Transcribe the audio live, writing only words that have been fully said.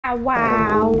Wow.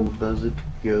 How does it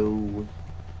go?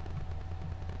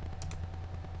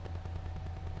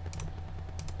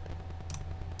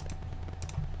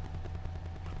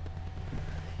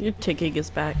 Your ticket is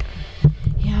back.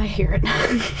 Yeah, I hear it.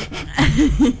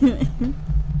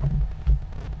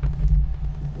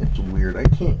 It's weird. I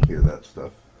can't hear that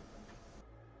stuff.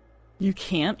 You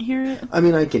can't hear it? I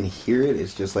mean, I can hear it.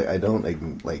 It's just like I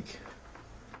don't like.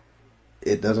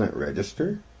 It doesn't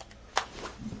register.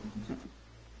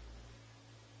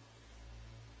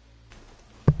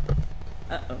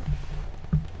 Uh-oh.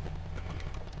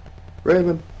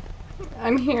 Raven.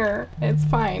 I'm here. It's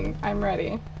fine. I'm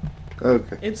ready.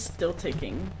 Okay. It's still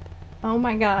ticking. Oh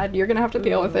my god, you're gonna have to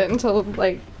deal with it until,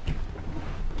 like,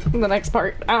 the next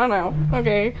part. I don't know.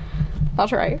 Okay. I'll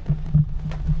try.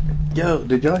 Yo,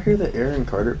 did y'all hear that Aaron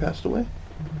Carter passed away?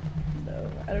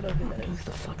 No, I don't know who that Who is.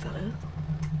 the fuck that is?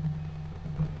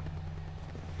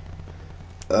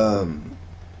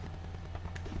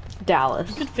 Dallas.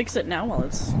 You could fix it now while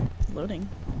it's loading.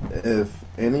 If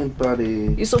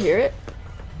anybody You still hear it?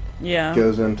 Yeah.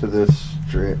 goes into this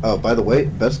stream. Oh, by the way,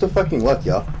 best of fucking luck,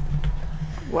 y'all.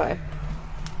 Why?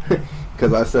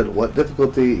 Because I said what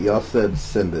difficulty, y'all said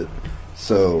send it.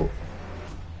 So,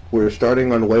 we're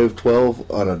starting on wave 12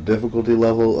 on a difficulty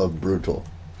level of brutal.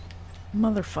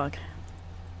 Motherfuck.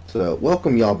 So,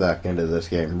 welcome y'all back into this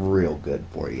game real good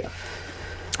for you.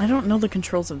 I don't know the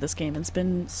controls of this game. It's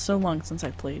been so long since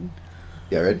I've played.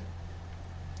 Yeah, ready?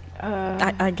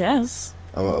 I guess.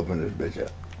 I'm gonna open this bitch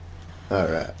up.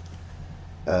 Alright.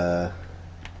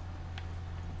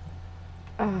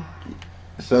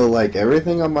 So, like,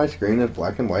 everything on my screen is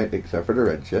black and white except for the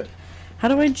red shit. How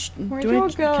do I... Where'd y'all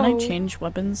Can I go? change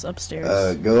weapons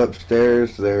upstairs? Go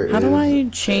upstairs, How do I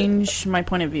change my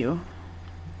point of view?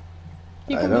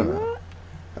 You I can don't do know.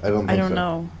 that? I don't think I don't so.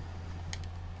 know.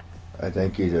 I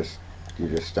think you're just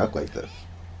stuck like this.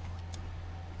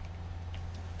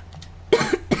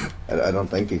 I don't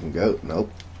think you can go. Nope.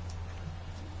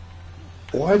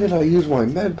 Why did I use my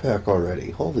med pack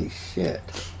already? Holy shit.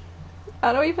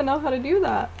 I don't even know how to do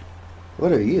that.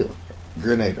 What are you?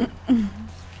 Grenader.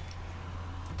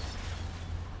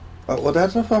 Well,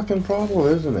 that's a fucking problem,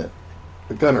 isn't it?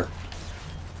 The gunner.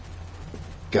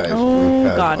 Guys, Oh we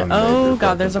have god. a Oh major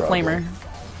god, there's a fucking flamer. problem.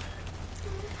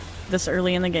 This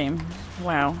early in the game.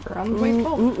 Wow. We're on the way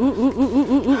home.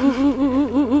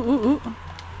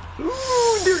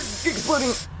 Ooh, they're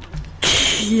exploding.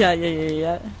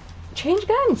 Yeah. Change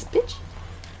guns, bitch.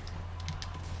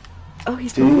 Oh,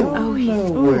 he's Do you oh, he- know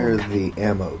ooh. where the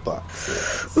ammo box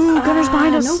is? Ooh, gunner's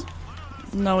behind us! nope.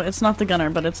 No, it's not the gunner,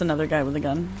 but it's another guy with a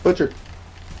gun. Butcher.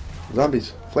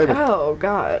 Zombies. Flavor. Oh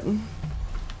god.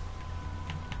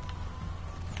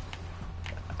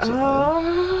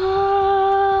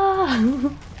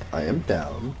 I am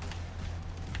down.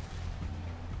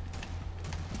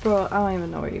 Bro, I don't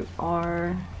even know where you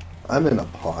are. I'm in a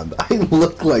pond. I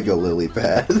look like a lily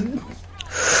pad.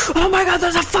 Oh my god,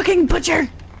 there's a fucking butcher!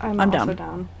 I'm I'm also down.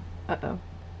 down. Uh-oh.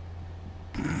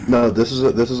 No, this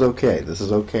is okay. This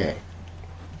is okay.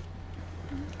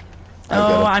 I Oh,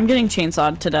 gotta- I'm getting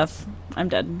chainsawed to death. I'm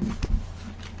dead.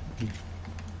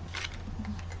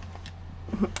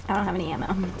 I don't have any ammo,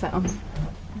 so.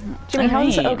 Jimmy,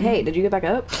 how's Alright. okay? Did you get back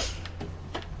up?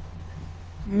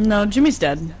 No, Jimmy's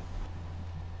dead.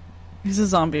 He's a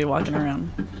zombie walking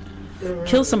around.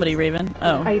 Kill somebody, Raven.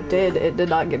 Oh. I did. It did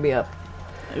not get me up.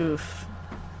 Oof.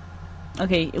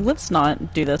 Okay, let's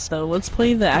not do this though. Let's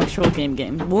play the actual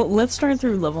game. Well, let's start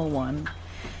through level 1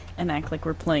 and act like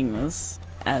we're playing this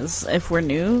as if we're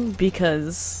new,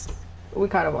 because We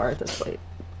kind of are at this point.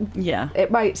 yeah. It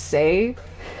might say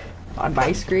on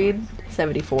my screen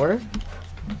 74.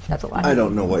 That's a lie. I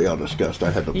don't know what y'all discussed. I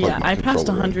had to plug Yeah, my I passed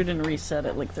controller in. 100 and reset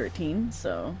at like 13,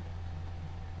 so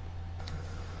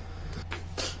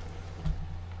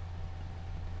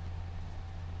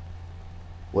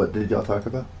What did y'all talk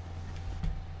about?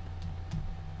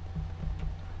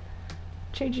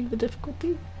 Changing the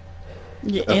difficulty.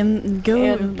 yeah, and go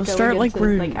And start going like into,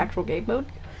 we're like actual game mode.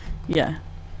 yeah.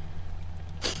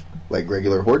 Like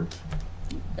regular horde?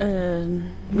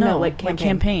 No, like campaign.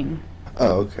 campaign.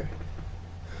 Oh, okay.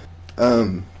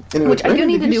 Anyway, Which I do Brandon,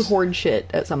 need to did do you horde shit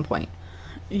at some point.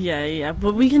 Yeah,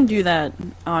 but we can do that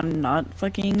on not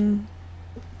fucking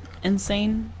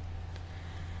insane.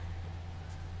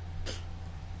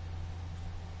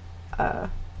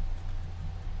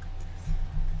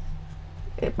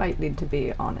 It might need to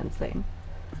be on insane.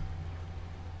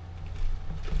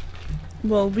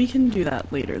 Well, we can do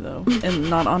that later though, and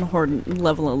not on horde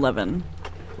level 11.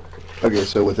 Okay,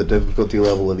 so with a difficulty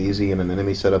level of easy and an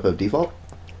enemy setup of default?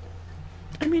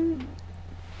 I mean,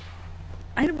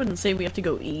 I wouldn't say we have to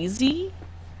go easy,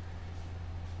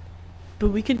 But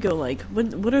we could go like,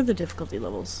 what are the difficulty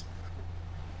levels?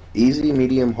 Easy,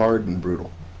 medium, hard, and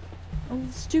brutal. Oh,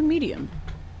 let's do medium.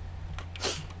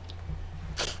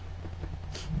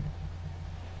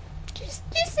 Just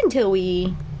until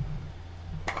we,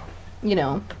 you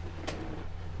know,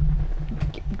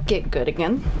 get good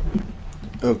again.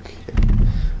 Okay.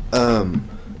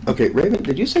 Okay, Raven,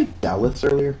 did you say Dallas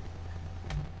earlier?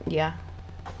 Yeah.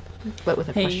 But with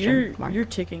a Hey, question mark. you're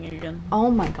ticking again. Oh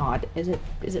my god, is it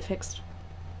fixed?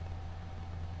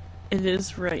 It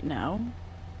is right now.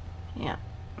 Yeah.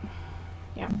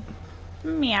 Yeah.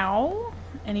 Meow.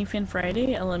 Any Fan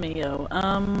Friday? LMAO.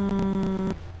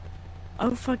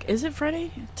 Oh fuck, is it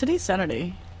Friday? Today's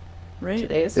Saturday, right?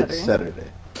 Today is Saturday. It's Saturday.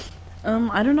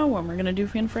 I don't know when we're gonna do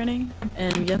Fan Friday.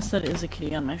 And yes, that is a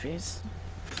kitty on my face.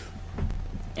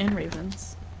 And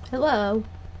Ravens. Hello.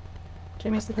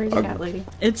 Jimmy's the crazy cat lady.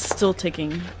 It's still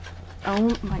ticking.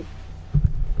 Oh my.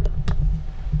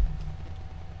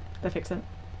 Did I fix it?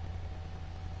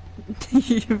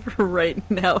 Right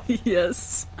now,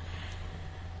 yes.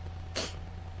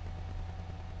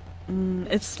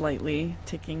 It's slightly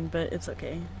ticking, but it's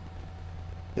okay.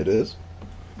 It is?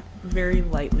 Very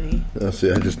lightly. Oh,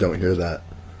 see, I just don't hear that.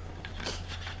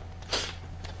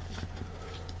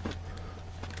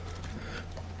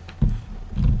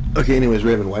 Okay, anyways,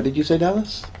 Raven, why did you say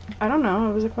Dallas? I don't know.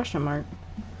 It was a question mark.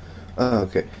 Oh,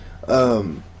 okay.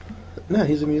 No,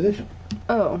 he's a musician.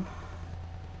 Oh.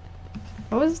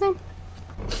 What was his name?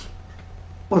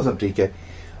 What's up, TK?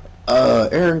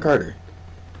 Aaron Carter.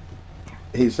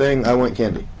 He's saying, I want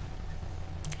candy.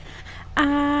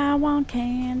 I want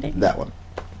candy. That one.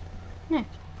 Yeah.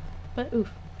 But oof.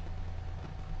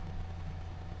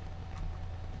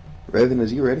 Raven,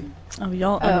 is you ready? Oh,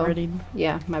 y'all Oh. unready.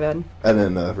 Yeah, my bad. And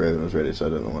then Raven was ready, so I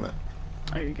didn't want to.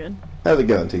 Are you good? How's it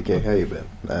going, TK? How you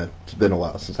been? It's been a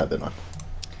while since I've been on.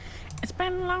 It's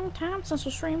been a long time since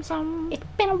we streamed some It's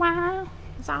been a while.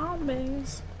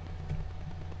 zombies.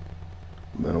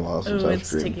 Been a while since Oh, I've it's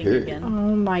streamed. ticking Period. again.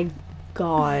 Oh my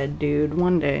god, dude.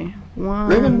 One day.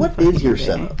 Raven, what is your day.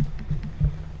 setup?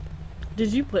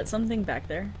 Did you put something back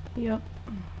there? Yep.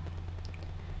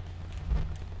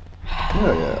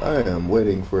 Oh yeah, I am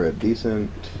waiting for a decent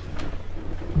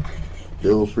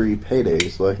bill-free payday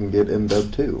so I can get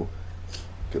MW 2.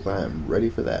 Because I am ready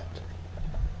for that.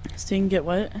 So you can get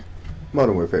what?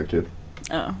 Modern Warfare 2.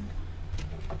 Oh.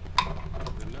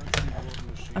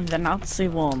 The Nazi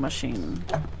war machine.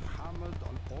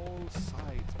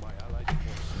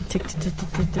 Tick, tick, tick,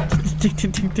 tick, tick, tick, tick,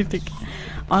 tick, tick, tick, tick.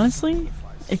 Honestly,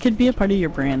 it could be a part of your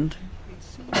brand.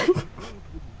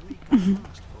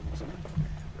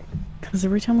 Because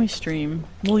every time we stream,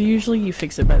 well, usually you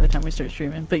fix it by the time we start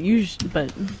streaming, but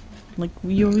like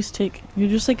you always you're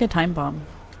just like a time bomb.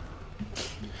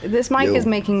 This mic Yo. is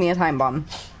making me a time bomb.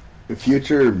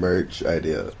 Future merch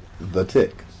idea. The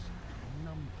Tick.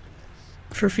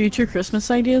 For future Christmas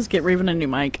ideas, get Raven a new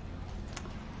mic.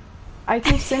 I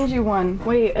can send you one.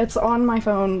 Wait, it's on my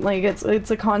phone. Like it's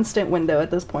a constant window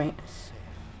at this point.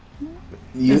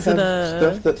 You Is have it a-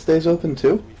 stuff that stays open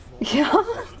too? Yeah.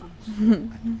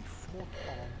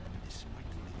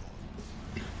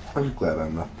 I'm glad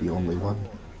I'm not the only one.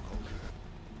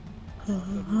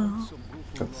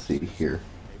 Let's see here.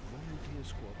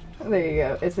 There you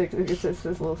go. It's a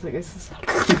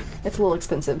little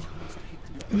expensive.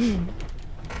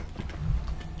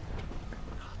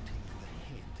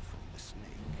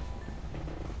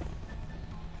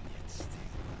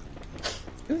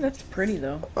 Ooh, that's pretty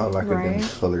though. I like it in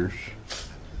Right. colors.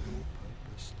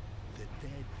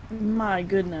 My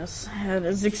goodness, that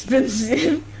is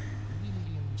expensive.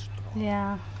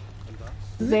 Yeah.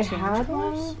 Does They it change had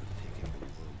colors? one.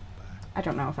 I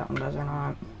don't know if that one does or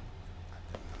not.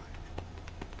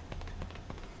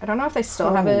 I don't know if they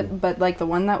still have Oh. it, but like the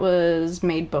one that was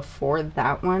made before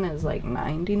that one is like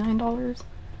 $99.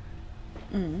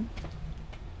 Mm.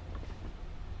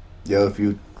 Yeah, if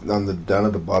you on the down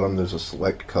at the bottom, there's a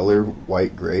select color: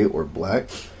 white, gray, or black.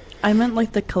 I meant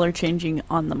like the color changing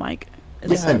on the mic.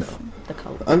 Yeah, I know. The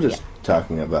color. I'm just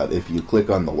talking about if you click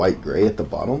on the white, gray at the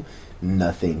bottom,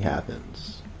 nothing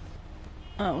happens.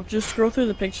 Oh, just scroll through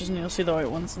the pictures and you'll see the white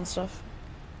ones and stuff.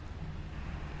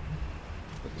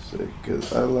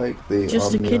 Because I like the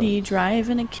Just a ambiance. kitty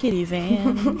driving a kitty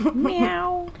van.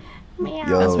 Meow. Meow.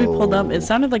 Yo. As we pulled up, it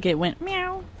sounded like it went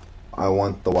meow. I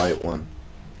want the white one.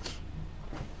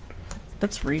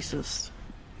 That's racist.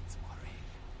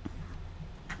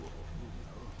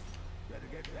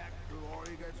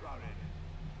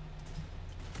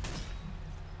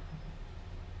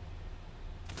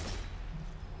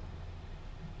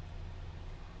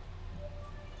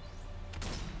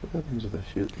 happens if I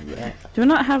shoot that? Do I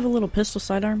not have a little pistol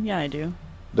sidearm? Yeah, I do.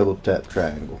 Double tap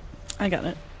triangle. I got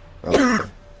it. Oh,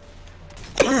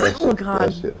 okay. Oh, God.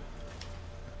 That's it.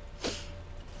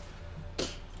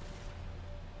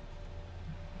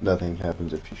 Nothing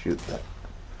happens if you shoot that.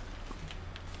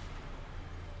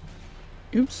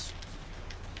 Oops.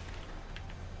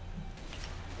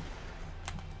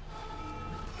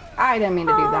 I didn't mean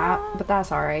to do that, but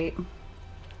that's alright.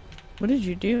 What did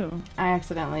you do? I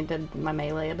accidentally did my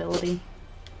melee ability.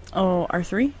 Oh,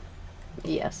 R3?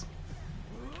 Yes.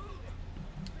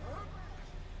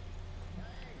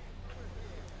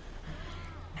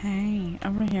 Hey,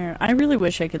 over here. I really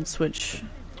wish I could switch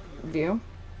View?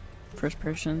 first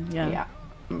person. Yeah. Yeah.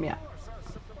 Yeah.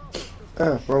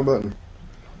 Ah, wrong button.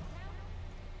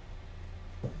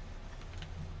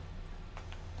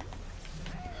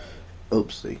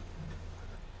 Oopsie.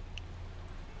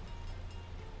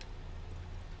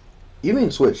 You mean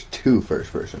switch to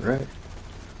first person, right?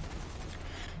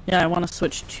 Yeah, I want to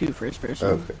switch to first person.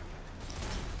 Okay.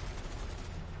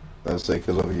 I was saying,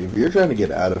 because if you're trying to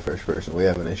get out of first person, we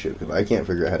have an issue, because I can't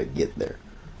figure out how to get there.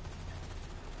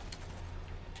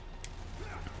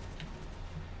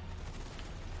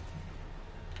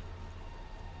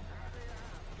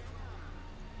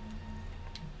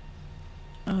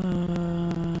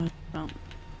 Oh.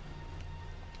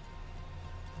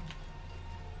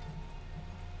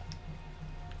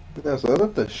 Yeah, so I was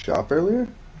at the shop earlier,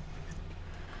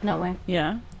 No way.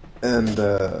 Yeah.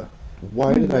 and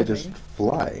why did I just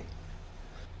fly?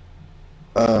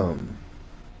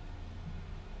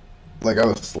 Like I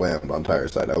was slammed on tire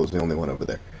side. I was the only one over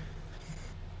there.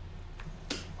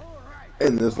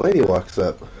 And this lady walks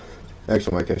up.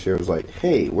 Actually, my cashier was like,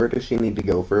 "Hey, where does she need to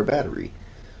go for a battery?"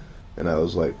 And I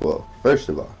was like, "Well, first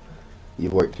of all,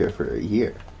 you've worked here for a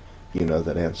year. You know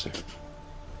that answer.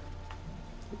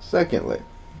 Secondly,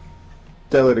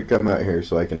 tell her to come out here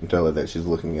so I can tell her that she's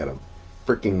looking at a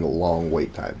freaking long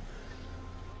wait time."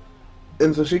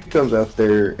 And so she comes out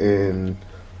there, and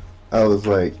I was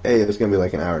like, "Hey, it's gonna be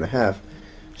like an hour and a half."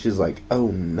 She's like, "Oh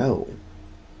no."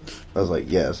 I was like,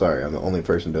 "Yeah, sorry, I'm the only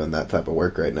person doing that type of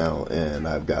work right now, and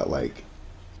I've got like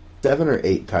 7 or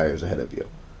 8 tires ahead of you."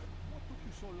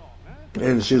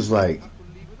 And she's like,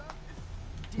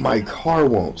 "My car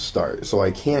won't start, so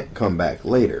I can't come back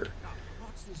later."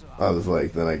 I was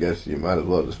like, "Then I guess you might as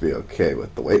well just be okay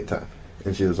with the wait time."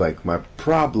 And she was like, "My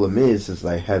problem is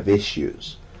I have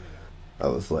issues." I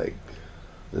was like,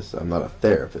 I'm not a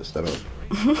therapist. I don't.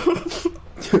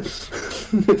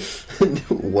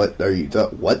 What are you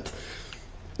what?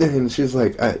 And she's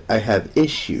like, I have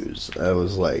issues. I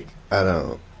was like, I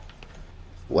don't.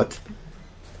 What?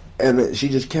 And then she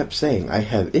just kept saying, "I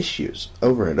have issues,"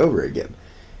 over and over again.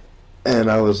 And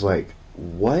I was like,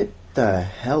 what the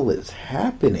hell is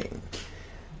happening?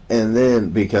 And then,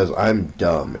 because I'm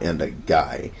dumb and a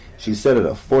guy, she said it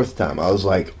a 4th time. I was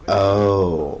like,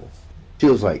 oh. She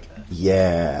was like,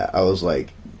 yeah. I was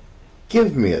like,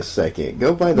 give me a second.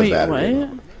 Go buy the battery.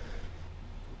 What?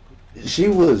 She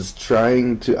was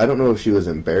trying to, I don't know if she was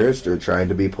embarrassed or trying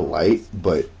to be polite,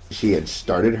 but she had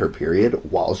started her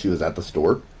period while she was at the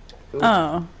store.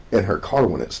 Oh. And her car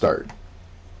wouldn't start.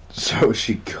 So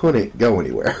she couldn't go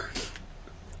anywhere.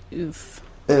 Oof.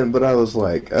 But I was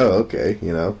like, oh, okay,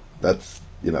 that's,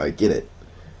 I get it.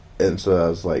 And so I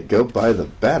was like, go buy the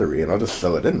battery and I'll just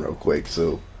throw it in real quick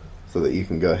so that you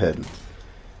can go ahead and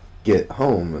get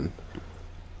home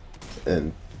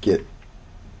and get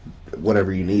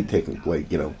whatever you need taken,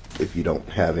 like, if you don't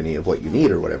have any of what you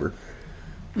need or whatever.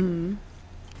 Mm.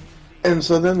 And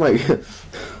so then, like,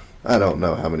 I don't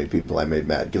know how many people I made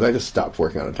mad because I just stopped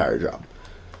working on a tire job.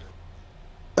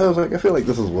 I was like, I feel like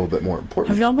this is a little bit more important.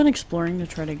 Have y'all been exploring to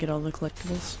try to get all the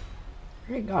collectibles?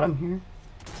 I already got him here.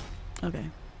 Okay.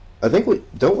 I think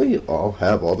don't we all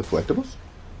have all the collectibles?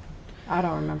 I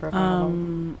don't remember if I have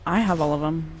them. I have all of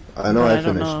them. I know but I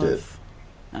don't finished know it. if-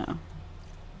 Oh.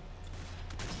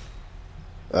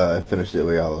 I finished it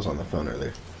while I was on the phone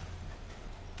earlier.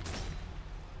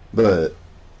 But,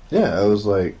 yeah, I was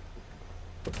like,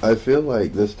 I feel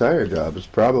like this tire job is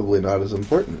probably not as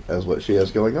important as what she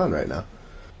has going on right now.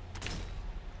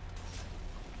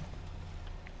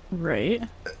 Right.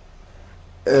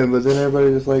 But then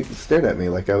everybody just, like, stared at me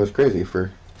like I was crazy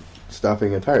for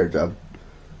stopping a tire job.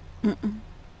 Mm-mm.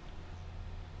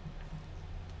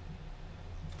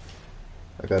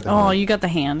 I got the Oh, hand. you got the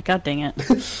hand. God dang it.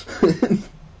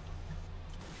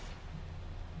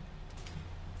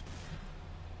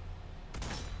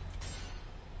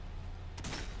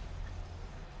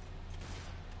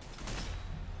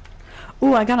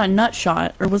 Ooh, I got a nut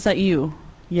shot. Or was that you?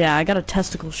 Yeah, I got a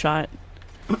testicle shot.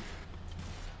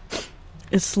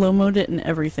 It's slow-moed it and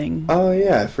everything. Oh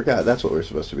yeah, I forgot. That's what we're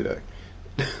supposed to be doing.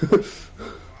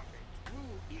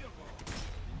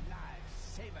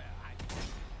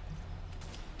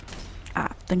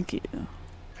 Ah, thank you.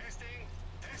 Testing,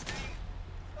 testing.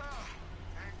 Ah,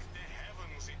 thank the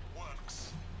heavens it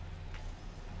works.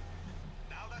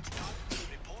 Now that's done.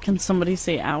 Report Can somebody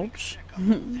say ouch?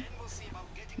 then we'll see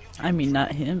about getting you to I mean,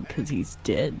 not him, because he's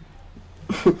dead.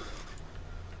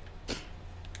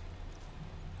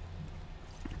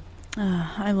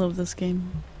 I love this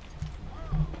game.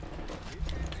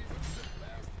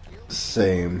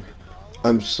 Same.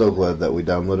 I'm so glad that we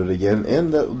downloaded it again,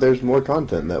 and that there's more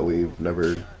content that we've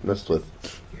never messed with.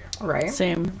 Right?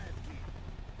 Same.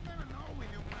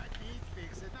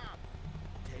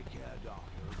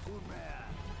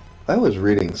 I was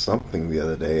reading something the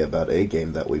other day about a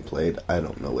game that we played. I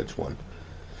don't know which one.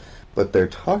 But they're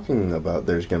talking about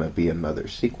there's going to be another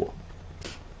sequel.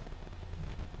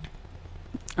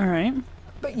 Alright.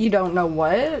 But you don't know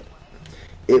what?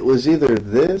 It was either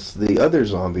this, the other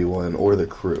zombie one, or The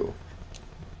Crew.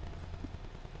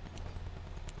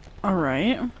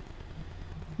 Alright.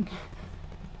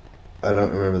 I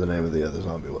don't remember the name of the other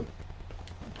zombie one.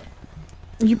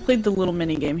 You played the little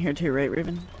mini game here too, right,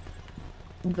 Raven?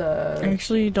 I The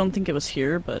actually don't think it was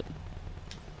here, but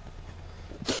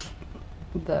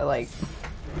like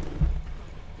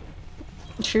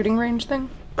shooting range thing?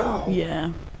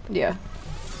 yeah. Yeah.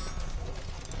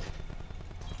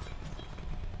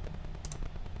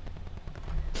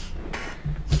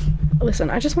 Listen,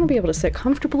 I just want to be able to sit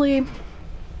comfortably.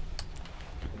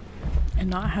 And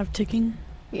not have ticking?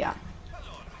 Yeah.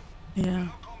 Yeah.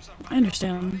 I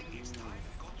understand. it's time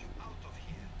we got you out of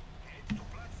here. Head to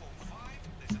platform 5.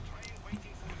 There's a train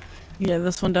waiting for you. Yeah,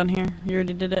 this one down here. You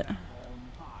already did it.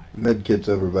 Medkit's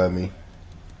over by me.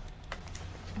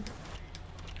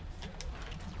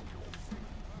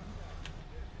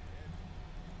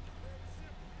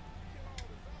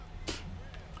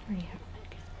 Already have a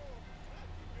medkit.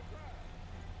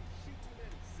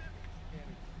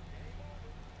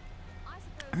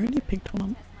 I already picked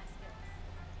one up.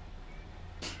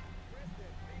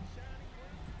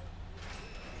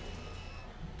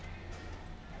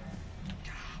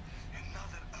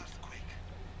 Another earthquake.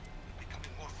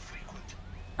 Becoming more frequent.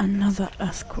 Another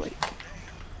earthquake.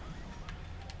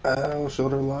 Oh,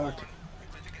 shoulder lock. We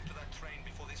better get to that train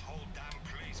before this whole damn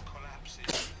place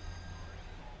collapses.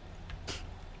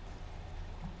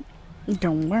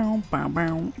 Wow, bow,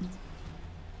 bow.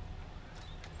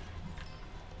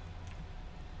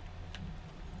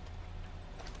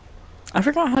 I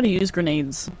forgot how to use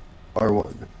grenades.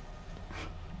 R1.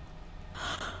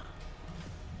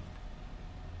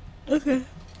 Okay.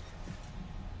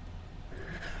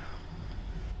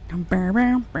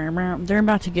 They're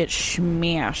about to get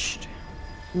smashed.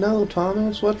 No,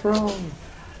 Thomas, what's wrong?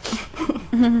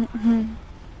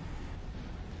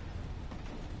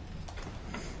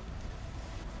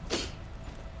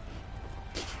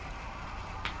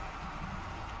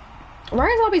 Why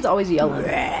are zombies always yelling?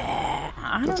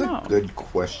 I don't That's know. a good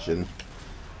question.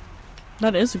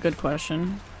 That is a good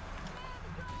question.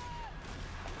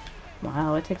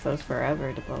 Wow, it takes us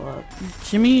forever to blow up.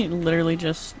 Jimmy literally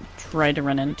just tried to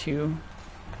run into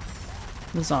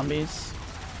the zombies.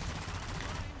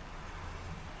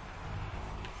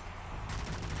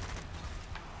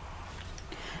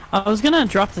 I was gonna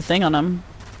drop the thing on him.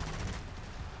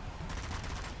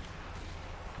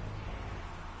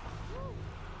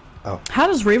 Oh. How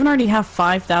does Raven already have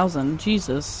 5,000?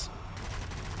 Jesus.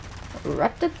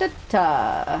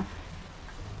 Ratatata.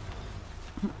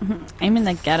 I'm in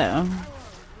the ghetto.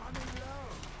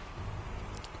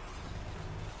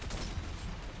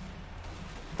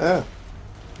 Yeah.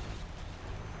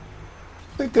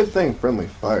 It's a good thing friendly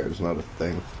fire is not a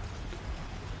thing.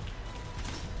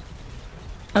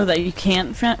 Oh, that you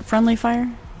can't friendly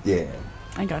fire? Yeah.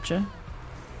 I gotcha.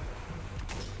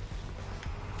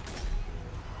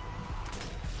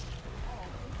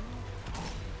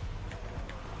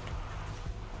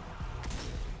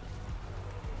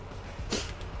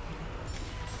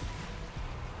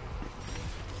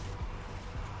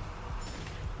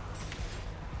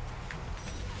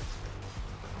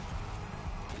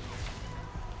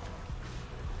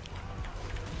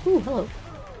 Ooh, hello.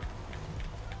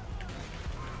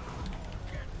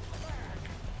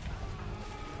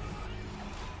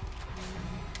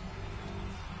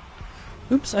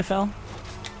 Oops, I fell.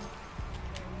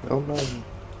 Oh no.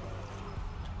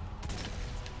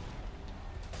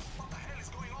 What the hell is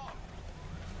going on?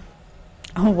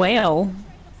 A whale.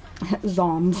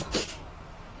 Zombs.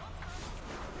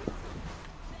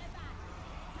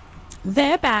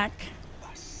 They're back.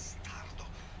 Bastardo.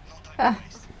 Not Ah.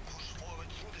 nice. Push forward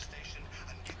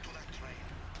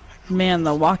Man,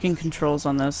 the walking controls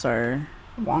on this are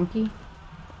Wonky.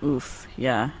 oof.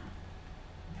 Yeah.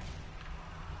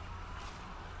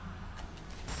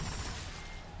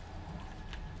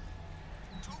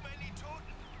 Too many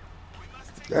toten. We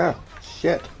must take Yeah,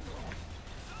 shit.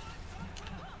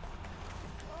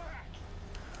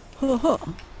 Huh, huh.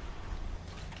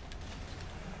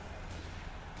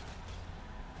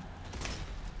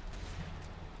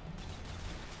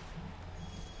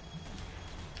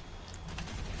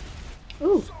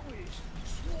 Ooh.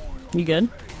 You good?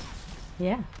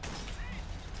 Yeah.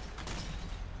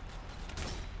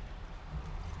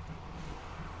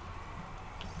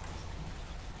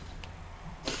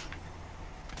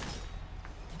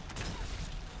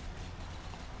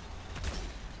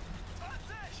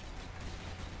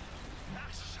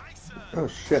 Ach, Scheiße. Oh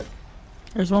shit.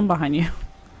 There's one behind you.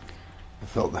 I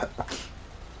felt that.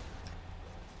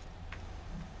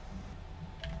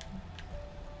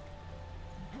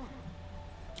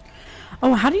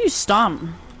 Oh, how do you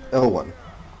stomp? L1.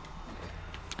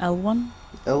 L1?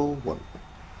 L1.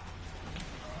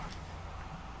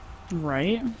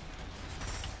 Right.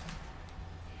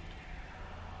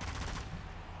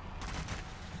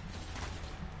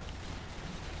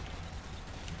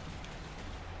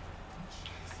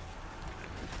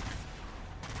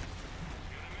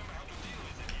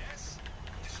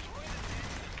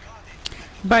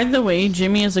 By the way,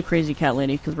 Jimmy is a crazy cat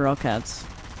lady because we're all cats.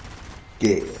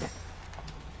 Yeah.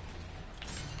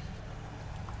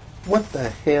 What the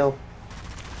hell?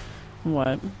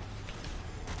 What?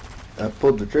 I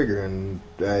pulled the trigger and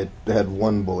I had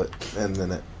one bullet and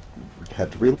then it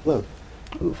had to reload.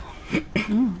 Let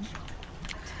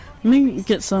me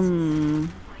get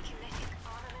some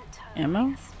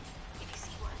ammo.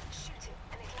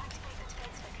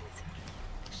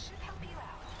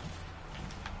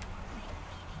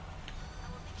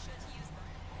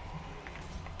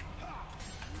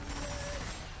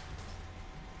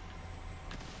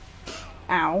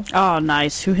 Ow. Oh,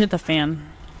 nice. Who hit the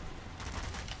fan?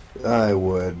 I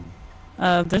would.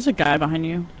 There's a guy behind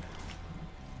you.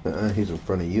 He's in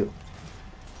front of you.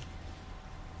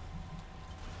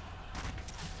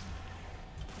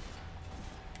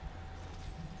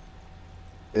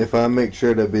 If I make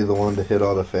sure to be the one to hit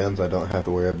all the fans, I don't have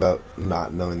to worry about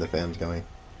not knowing the fan's going.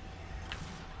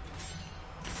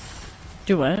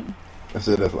 Do what? I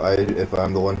said if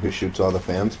I'm the one who shoots all the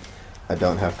fans, I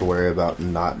don't have to worry about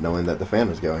not knowing that the fan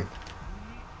is going.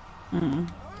 Mm.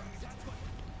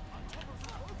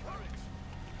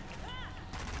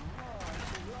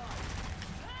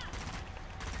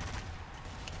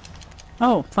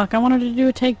 Oh, fuck, I wanted to do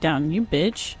a takedown, you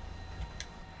bitch.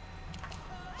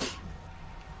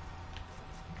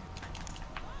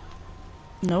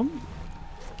 Nope.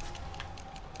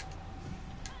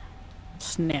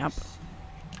 Snap.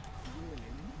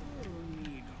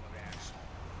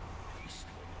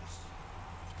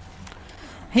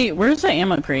 Hey, where's the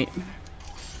ammo crate?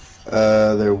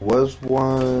 There was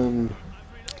one.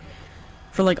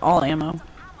 For like all ammo.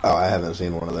 Oh, I haven't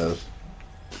seen one of those.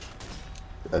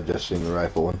 I've just seen the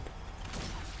rifle one.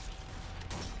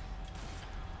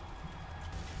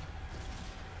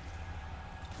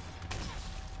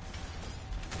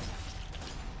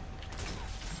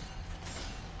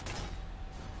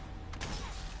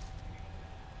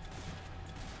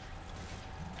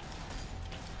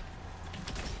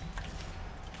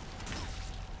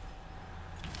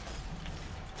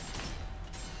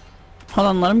 Hold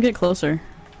on, let him get closer.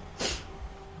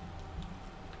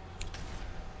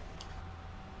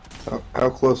 How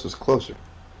close is closer?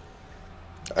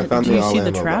 I found Do the you all see the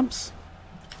ammo traps?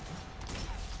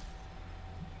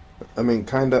 I mean,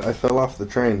 kinda. I fell off the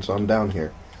train, so I'm down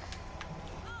here.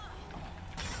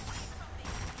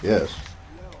 Yes.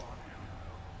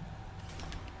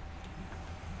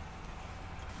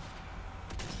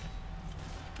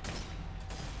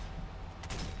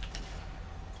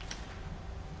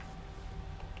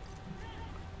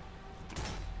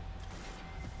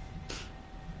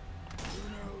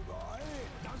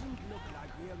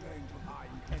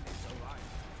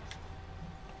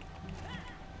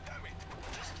 Damn it.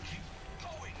 Just keep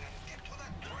going and get to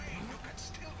that train. You can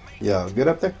still make Yeah, get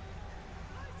up there.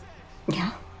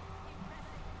 Yeah.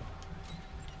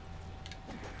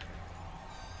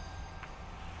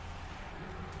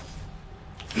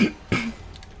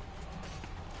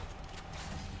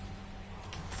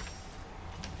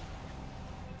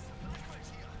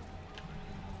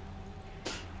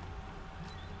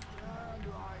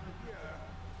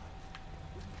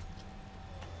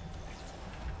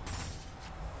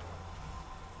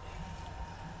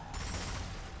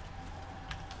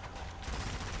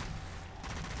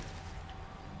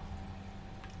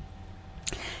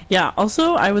 Yeah,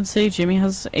 also, I would say Jimmy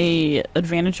has a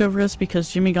advantage over us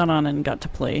because Jimmy got on and got to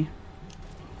play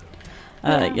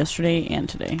Yeah. yesterday and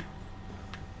today.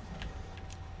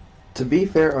 To be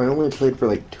fair, I only played for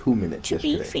like 2 minutes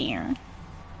yesterday. fair.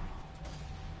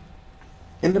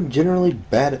 And I'm generally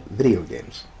bad at video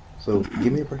games. So,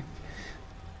 give me a break.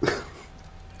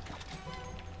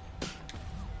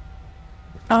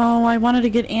 Oh, I wanted to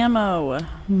get ammo.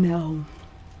 No.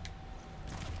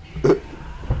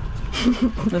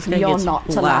 This guy You're gets not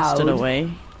blasted allowed.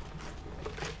 away.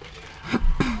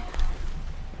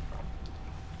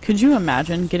 Could you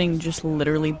imagine getting just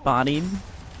literally bodied?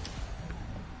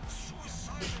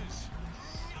 Suiciders!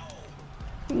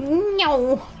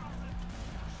 No.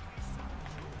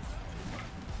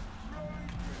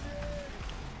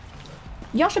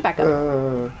 Y'all should back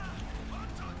up.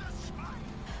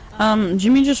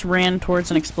 Jimmy just ran towards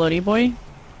an explodey boy.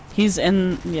 He's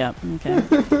in. Yeah.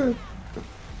 Okay.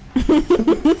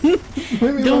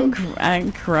 Don't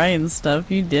cry and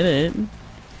stuff. You did it.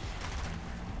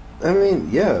 I mean,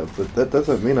 yeah, but that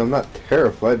doesn't mean I'm not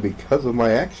terrified because of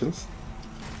my actions.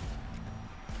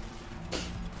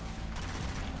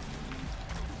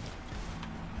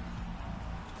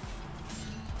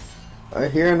 I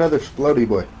hear another explodey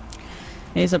boy.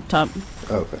 He's up top.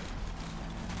 Oh, okay.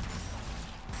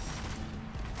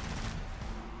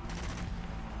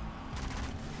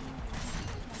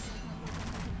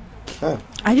 Huh.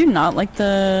 I do not like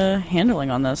the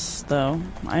handling on this, though.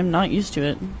 I'm not used to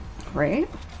it. Right?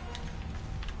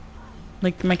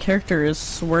 Like, my character is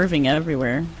swerving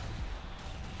everywhere.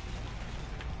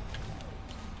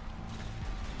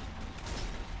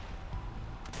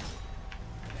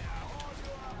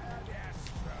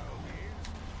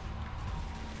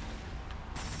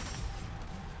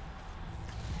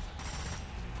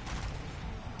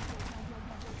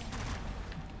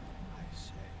 I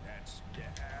say, that's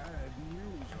bad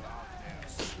news about their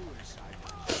suicide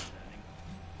planning.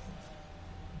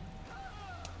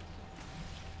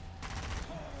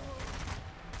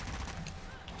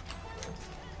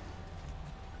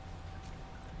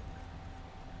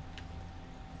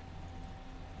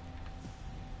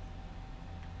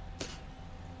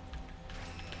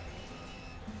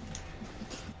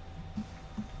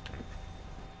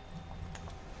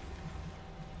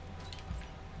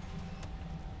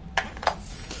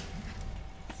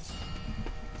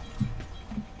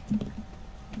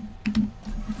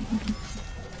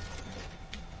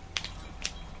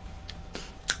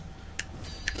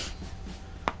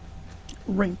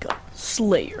 Rank up.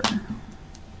 Slayer.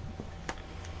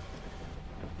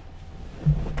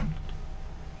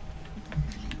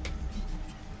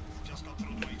 Just got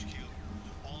through to HQ.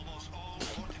 Almost all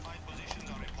fortified positions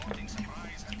are reporting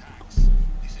surprise attacks.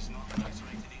 This is not an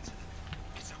isolated incident.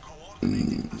 It's a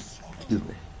coordinated assault. Excuse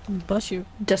me. Bless you.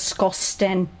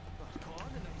 Disgusting.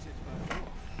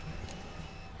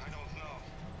 I don't know.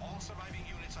 All surviving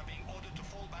units are being ordered to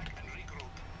fall back and regroup.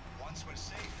 Once we're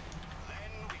safe,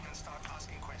 then we can start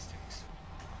asking questions.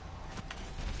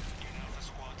 In Alpha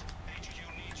Squad, HQ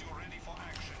needs you ready for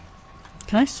action.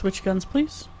 Can I switch guns,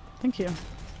 please? Thank you.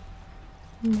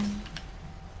 No.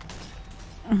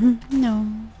 No.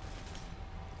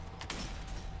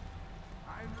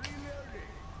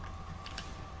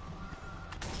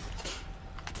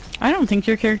 I don't think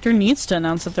your character needs to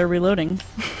announce that they're reloading.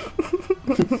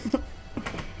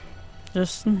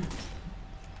 Just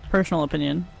personal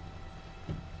opinion.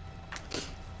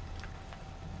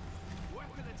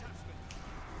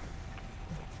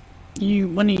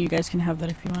 One of you guys can have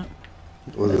that if you want.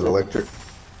 Was it electric?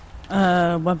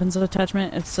 Weapons of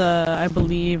attachment. It's I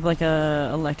believe like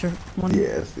a electric one.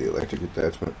 Yeah, it's the electric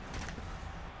attachment.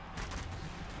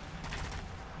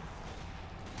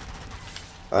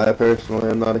 I personally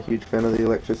am not a huge fan of the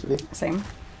electricity, Same.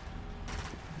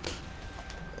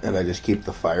 and I just keep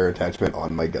the fire attachment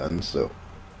on my gun, so...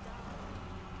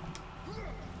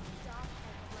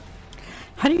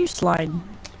 How do you slide?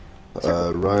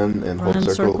 Run and hold Run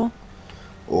in circle,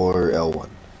 or L1.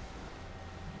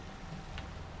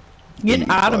 Get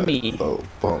out of me. Oh,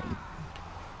 boom.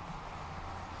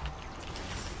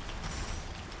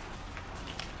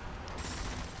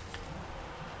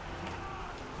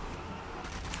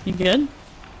 You good?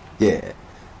 Yeah.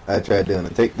 I tried doing a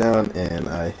takedown, and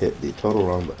I hit the total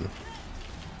wrong button.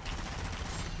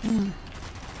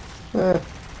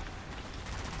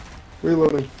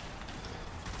 Reloading.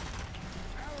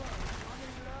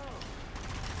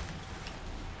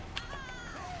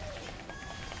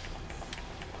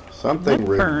 Something That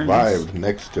burns. revived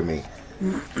next to me.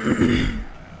 I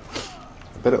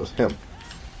bet it was him.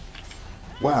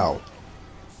 Wow.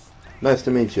 Nice to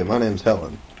meet you. My name's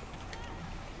Helen.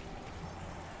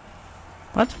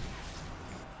 What?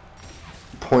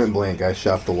 point blank, I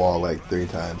shot the wall like 3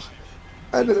 times.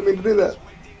 I didn't mean to do that,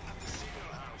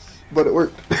 but it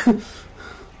worked.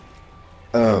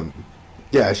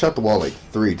 Yeah, I shot the wall like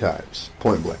 3 times,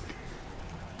 point blank.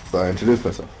 So I introduced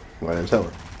myself. My name's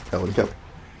Helen. Helen Keller.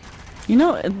 You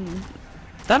know,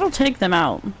 that'll take them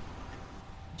out,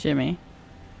 Jimmy.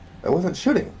 I wasn't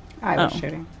shooting. I was Oh.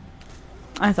 shooting.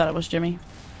 I thought it was Jimmy.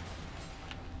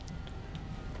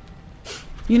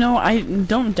 You know, I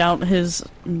don't doubt his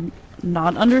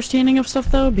not understanding of stuff,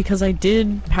 though, because I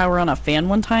did power on a fan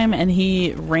one time, and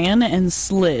he ran and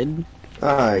slid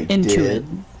I into did. it.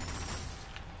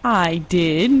 I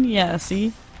did, yeah,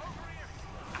 see?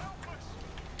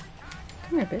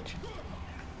 Come here, bitch.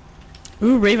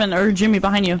 Ooh, Raven, or Jimmy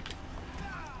behind you.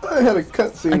 I had a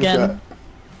cutscene Again.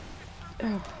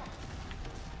 shot.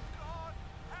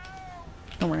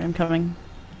 Don't worry, I'm coming.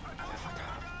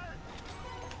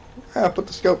 Ah, put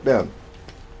the scope down.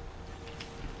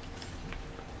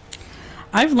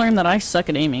 I've learned that I suck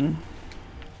at aiming.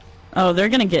 Oh, they're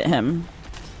gonna get him.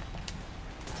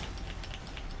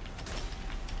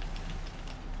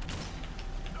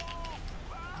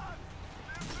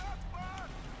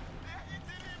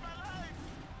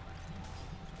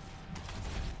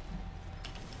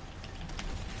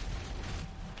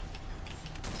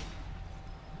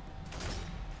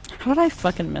 How did I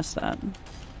fucking miss that?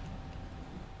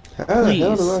 How the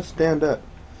hell Please. do I stand up?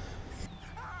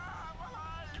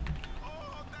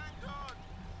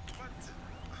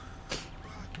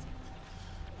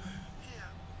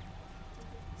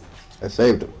 I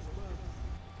saved him.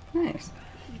 Nice.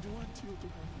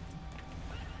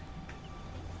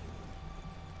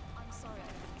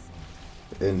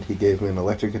 And he gave me an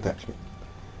electric attachment.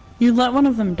 You let one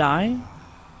of them die?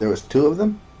 There was 2 of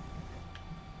them?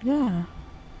 Yeah.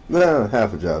 No,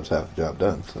 half a job's half a job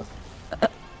done, so.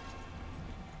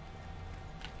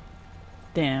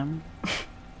 Damn. It's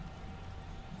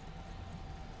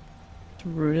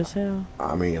rude as hell.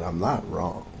 I mean, I'm not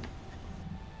wrong.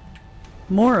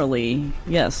 Morally,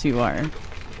 yes, you are.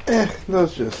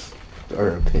 Those just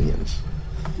are opinions.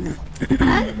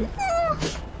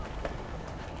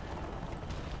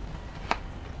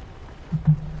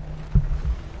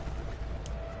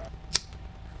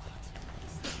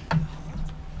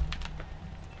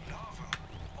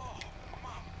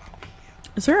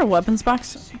 Is there a weapons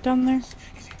box down there?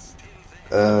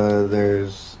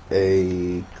 There's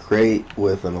a crate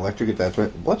with an electric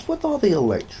attachment. What's with all the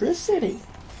electricity?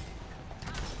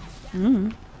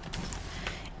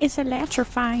 It's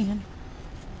electrifying.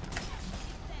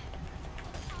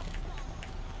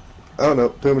 Oh no,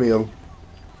 too many of them.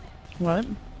 What?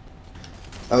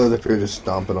 Oh, they were just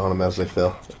stomping on them as they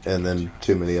fell, and then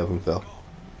too many of them fell.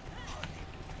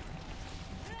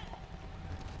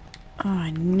 Oh,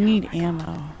 I need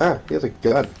ammo. Ah, he has a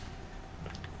gun.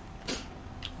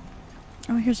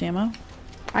 Oh, here's ammo.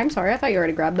 I'm sorry, I thought you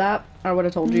already grabbed that. I would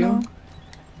have told you. No.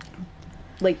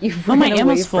 Like, you Well, my ran away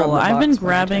ammo's from full. the I've been box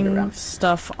when I turned grabbing around.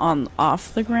 stuff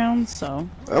off the ground, so.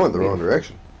 I went the wrong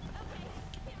direction.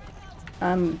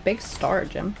 Big star,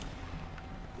 Jim.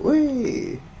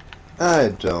 Whee! I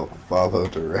don't follow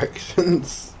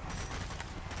directions.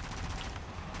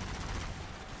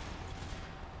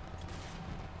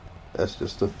 That's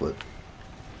just a foot.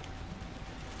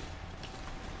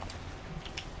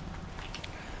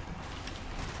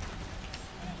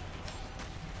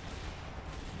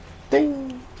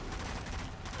 Ding!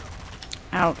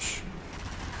 Ouch.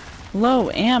 Low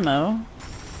ammo?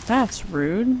 That's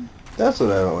rude. That's what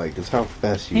I don't like, is how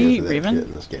fast you Hey, get to that Raven. shit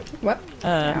in this game. What?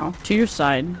 Ow. To your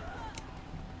side.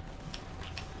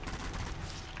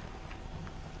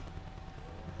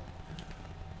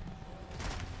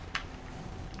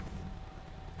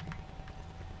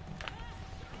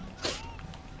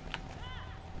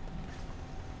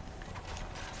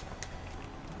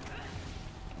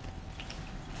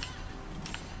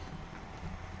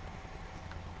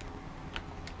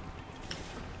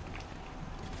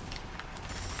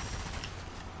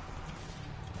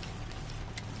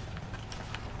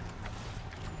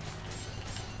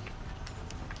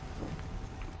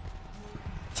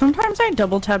 Sometimes I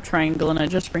double tap triangle and it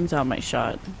just brings out my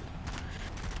shotgun,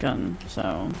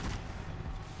 so.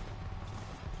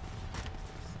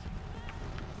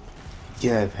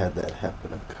 Yeah, I've had that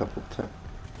happen a couple times.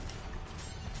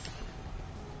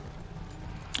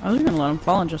 I was gonna let him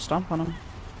fall and just stomp on him.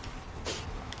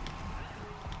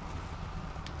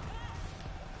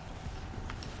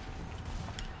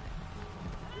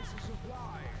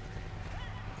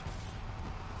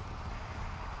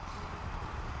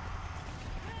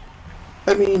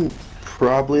 I mean,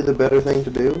 probably the better thing to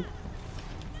do.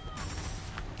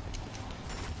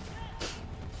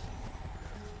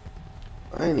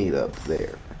 I need up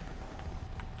there.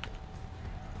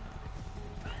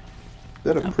 Is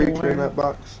that a Up preacher where? in that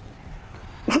box?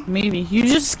 Maybe. You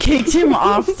just kicked him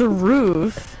off the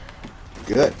roof.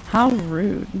 Good. How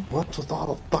rude. What's with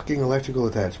all the fucking electrical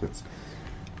attachments?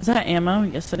 Is that ammo?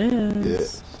 Yes, it is.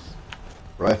 Yes.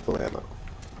 Rifle ammo.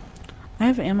 I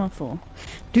have ammo full.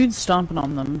 Dude stomping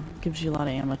on them gives you a lot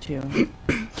of ammo too.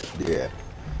 Yeah.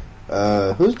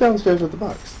 Who's downstairs with the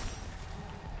box?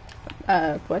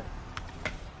 What?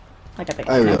 Like I think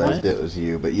I it's realized what? it was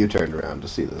you, but you turned around to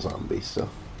see the zombie, so.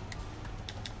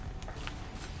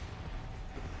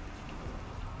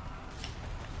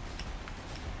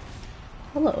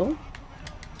 Hello.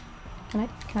 Can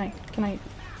I?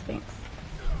 Thanks.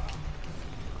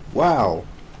 Wow.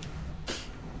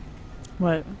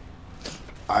 What?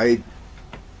 I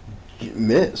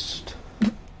missed.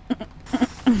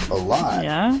 A lot.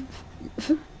 Yeah?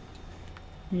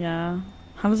 Yeah.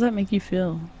 How does that make you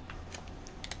feel?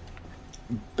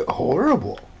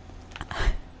 Horrible.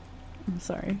 I'm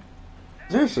sorry.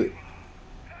 Seriously.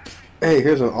 Hey,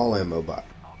 here's an all ammo box.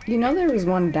 You know there was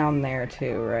one down there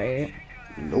too, right?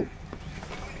 Nope.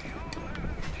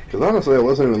 Because honestly, I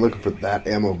wasn't even looking for that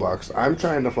ammo box. I'm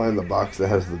trying to find the box that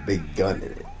has the big gun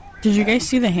in it. Did you guys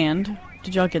see the hand?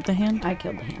 Did y'all get the hand? I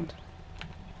killed the hand.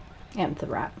 And the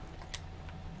rat.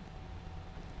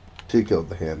 She killed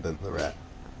the hand and the rat.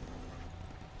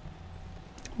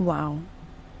 Wow.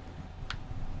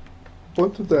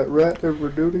 What did that rat ever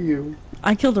do to you?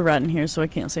 I killed a rat in here, so I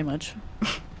can't say much.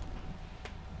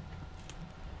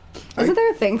 Isn't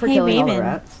there a thing for Hey, killing all the Raven.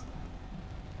 rats?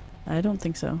 I don't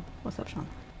think so. What's up, Sean?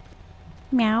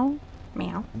 Meow.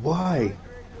 Meow. Why?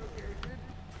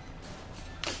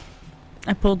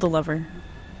 I pulled the lever.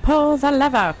 Pull the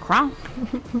lever, Kronk.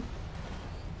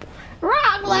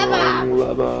 Wrong lever!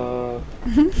 Lever.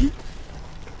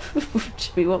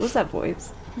 Chibi, what was that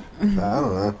voice? I don't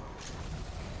know.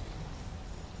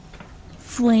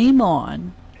 Flame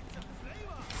on.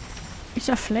 It's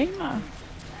a flamer.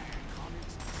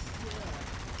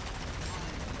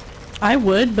 I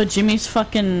would, but Jimmy's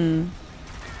fucking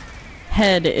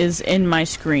head is in my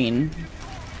screen.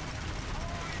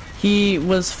 He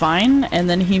was fine, and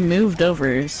then he moved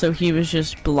over, so he was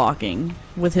just blocking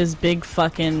with his big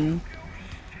fucking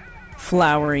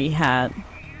flowery hat.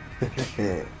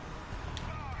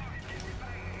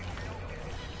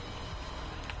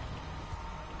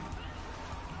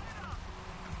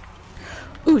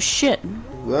 Ooh, shit.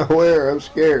 Where? I'm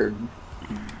scared.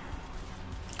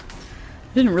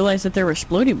 Didn't realize that there were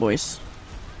Splody boys.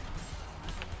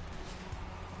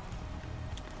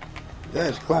 Yeah,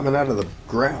 it's climbing out of the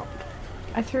ground.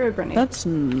 I threw a grenade. That's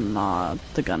not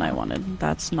the gun I wanted.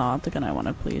 That's not the gun I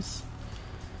wanted, please.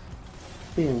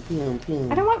 Pew, pew, pew.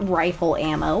 I don't want rifle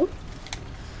ammo.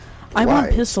 I want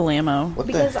Why? pistol ammo. What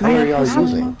Because the hell I are y'all have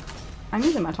using? I'm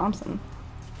using my Thompson.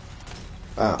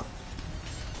 Oh.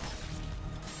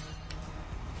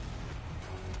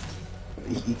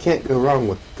 You can't go wrong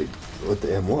with the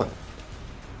M1.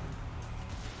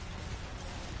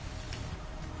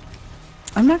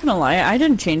 I'm not gonna lie, I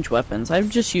didn't change weapons. I've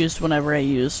just used whenever I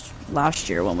used last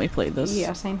year when we played this.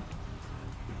 Yeah, same.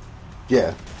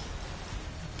 Yeah.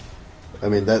 I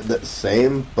mean that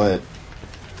same, but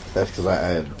that's because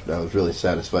I was really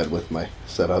satisfied with my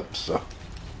setup. So.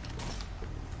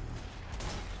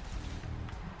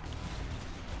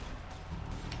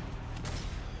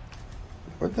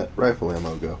 Where'd that rifle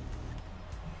ammo go?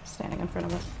 Standing in front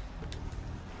of it.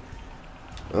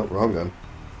 Oh, wrong gun.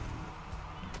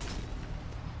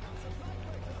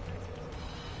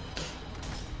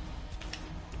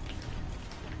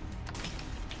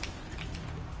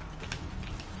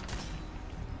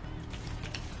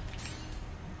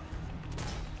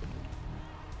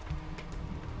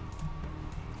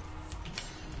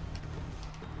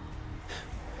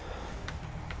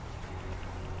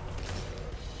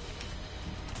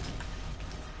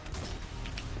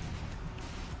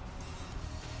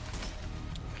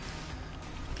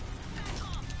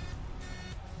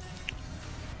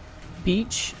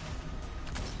 Beach.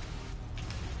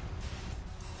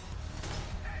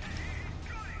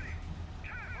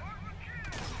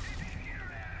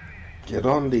 Get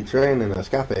on the train and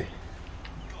escape. Go.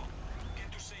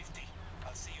 Get to safety.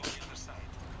 I'll see you on the other side.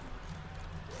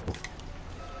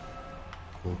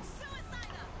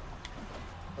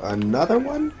 Another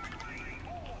one?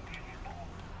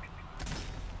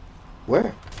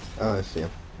 Where? Oh, I see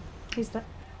him. He's dead.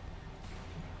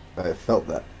 I felt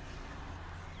that.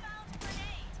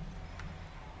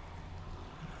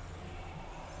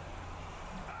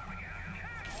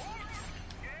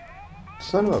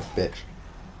 Son of a bitch.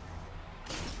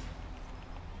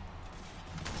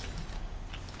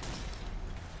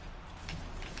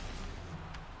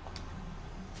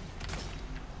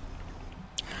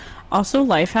 Also,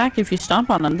 life hack, if you stomp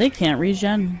on them, they can't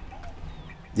regen.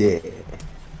 Yeah.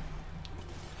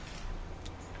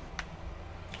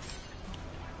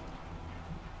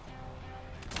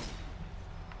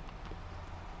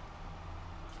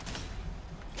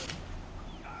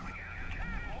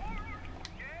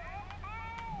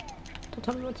 Don't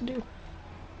tell me what to do.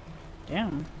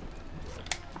 Damn.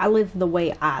 I live the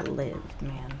way I live,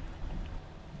 man.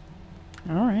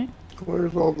 Alright.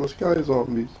 Where's all the sky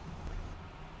zombies?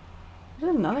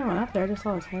 There's another one up there. I just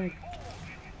saw his head.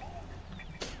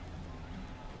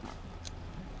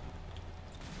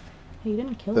 Hey, you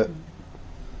didn't kill That- him.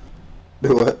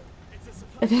 Do what?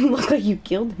 It didn't look like you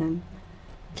killed him.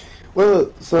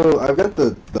 Well, so I've got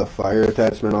the fire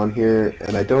attachment on here,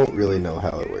 and I don't really know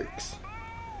how it works.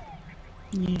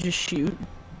 You just shoot.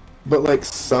 But like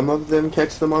some of them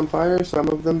catch them on fire, some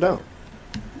of them don't,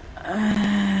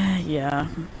 Yeah.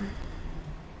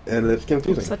 and it's It's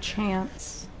confusing. a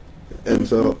chance. And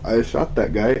so I shot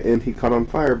that guy, and he caught on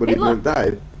fire, but Hey, he look. didn't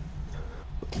die.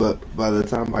 But by the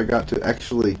time I got to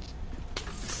actually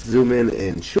zoom in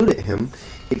and shoot at him,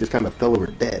 he just kind of fell over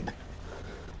dead.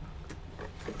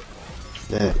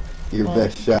 Yeah, your Oh.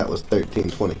 best shot was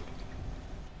 1320.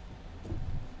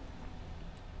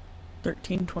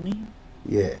 1320?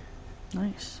 Yeah.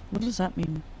 Nice. What does that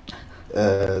mean?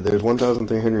 There's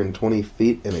 1,320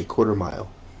 feet in a quarter mile.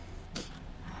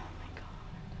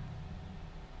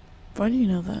 Why do you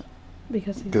know that?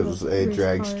 Because a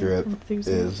drag strip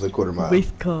is a quarter mile.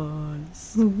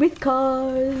 cause.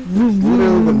 Because.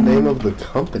 Literally the name of the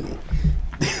company.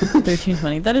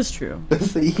 1320. That is true.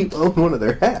 So you own one of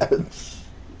their hats.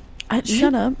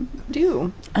 Shut up.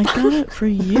 Do. I got it for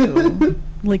you.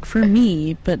 Like, for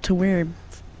me, but to wear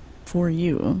for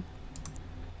you.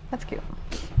 That's cute.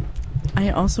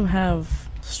 I also have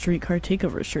Streetcar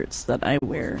Takeover shirts that I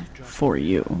wear for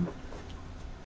you.